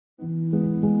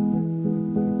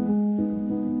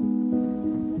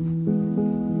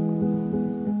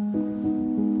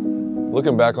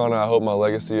Looking back on it, I hope my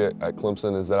legacy at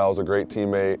Clemson is that I was a great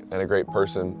teammate and a great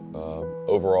person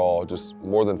overall, just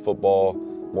more than football,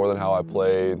 more than how I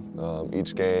played.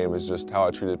 Each game is just how I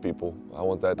treated people. I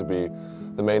want that to be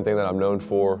the main thing that I'm known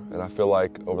for, and I feel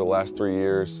like over the last 3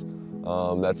 years,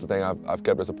 that's the thing I've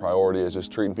kept as a priority, is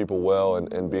just treating people well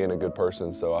and being a good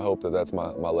person. So I hope that that's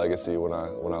my legacy when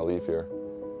I leave here.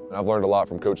 And I've learned a lot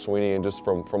from Coach Sweeney and just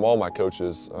from all my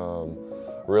coaches.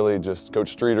 Really just Coach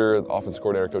Streeter, the offensive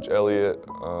coordinator, Coach Elliott,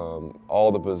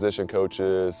 all the position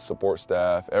coaches, support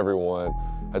staff, everyone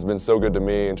has been so good to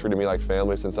me and treated me like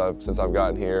family since I've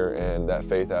gotten here, and that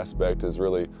faith aspect has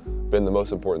really been the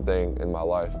most important thing in my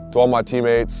life. To all my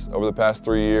teammates over the past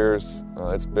 3 years,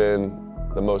 it's been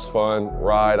the most fun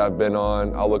ride I've been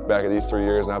on. I'll look back at these 3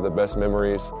 years and have the best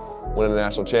memories, winning a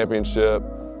national championship,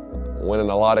 winning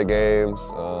a lot of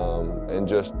games, and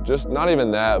just not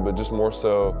even that, but just more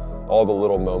so all the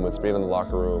little moments, being in the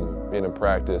locker room, being in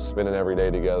practice, spending every day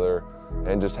together,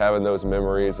 and just having those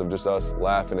memories of just us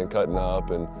laughing and cutting up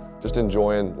and just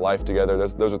enjoying life together.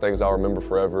 Those are things I'll remember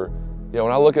forever. You know,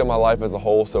 when I look at my life as a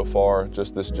whole so far,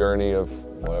 just this journey of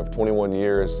 21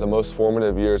 years, the most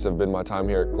formative years have been my time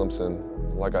here at Clemson.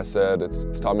 Like I said,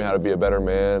 it's taught me how to be a better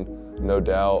man, no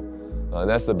doubt. And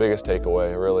that's the biggest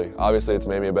takeaway, really. Obviously, it's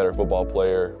made me a better football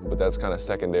player, but that's kind of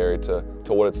secondary to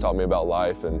what it's taught me about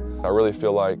life. And I really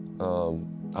feel like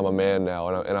I'm a man now,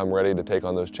 and I'm ready to take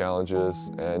on those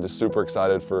challenges, and just super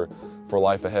excited for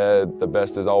life ahead. The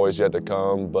best is always yet to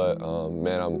come, but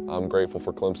man, I'm grateful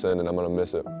for Clemson, and I'm going to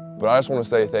miss it. But I just want to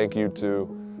say thank you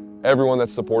to everyone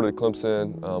that's supported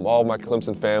Clemson, all of my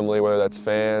Clemson family, whether that's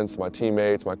fans, my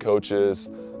teammates, my coaches,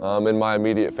 and my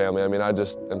immediate family. I mean, I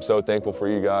just am so thankful for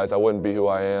you guys. I wouldn't be who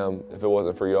I am if it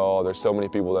wasn't for y'all. There's so many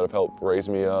people that have helped raise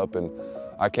me up, and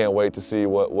I can't wait to see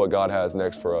what God has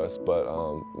next for us. But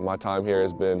my time here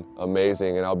has been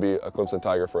amazing, and I'll be a Clemson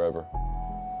Tiger forever.